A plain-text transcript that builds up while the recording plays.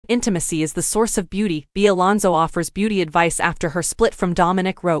intimacy is the source of beauty. B. Alonzo offers beauty advice after her split from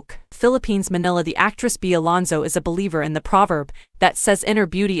Dominic. Roque, Philippines, Manila. The actress B. Alonzo is a believer in the proverb that says inner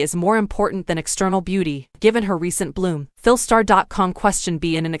beauty is more important than external beauty, given her recent bloom. Philstar.com questioned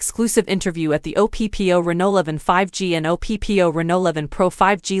B in an exclusive interview at the Oppo Reno 11 5G and Oppo Reno 11 Pro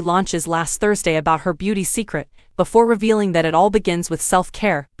 5G launches last Thursday about her beauty secret. Before revealing that it all begins with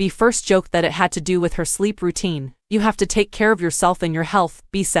self-care, B first joked that it had to do with her sleep routine. "You have to take care of yourself and your health,"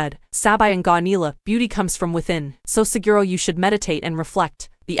 B said. Sabay and Ganila, beauty comes from within, so siguro you should meditate and reflect.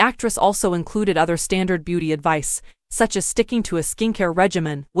 The actress also included other standard beauty advice, such as sticking to a skincare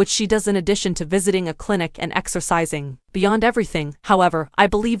regimen, which she does in addition to visiting a clinic and exercising. Beyond everything, however, I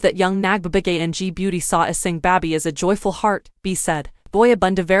believe that young nagbibigay ng beauty sa isang baby is a joyful heart, B said. Boy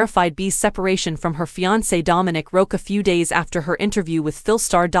Abunda verified B's separation from her fiancé Dominic Roque a few days after her interview with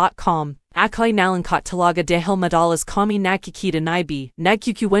Philstar.com. Ako'y nalungkot talaga dahil madalas kami nagkikita ni B.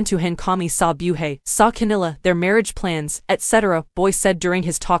 Nagkukuwentuhan kami sa buhay, sa kanila, their marriage plans, etc., Boy said during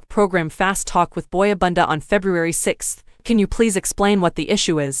his talk program Fast Talk with Boy Abunda on February 6. "Can you please explain what the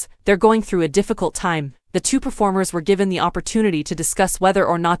issue is? They're going through a difficult time." The two performers were given the opportunity to discuss whether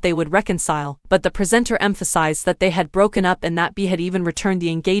or not they would reconcile, but the presenter emphasized that they had broken up and that B had even returned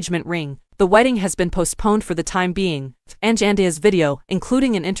the engagement ring. The wedding has been postponed for the time being. Anjanda's video,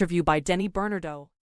 including an interview by Denny Bernardo.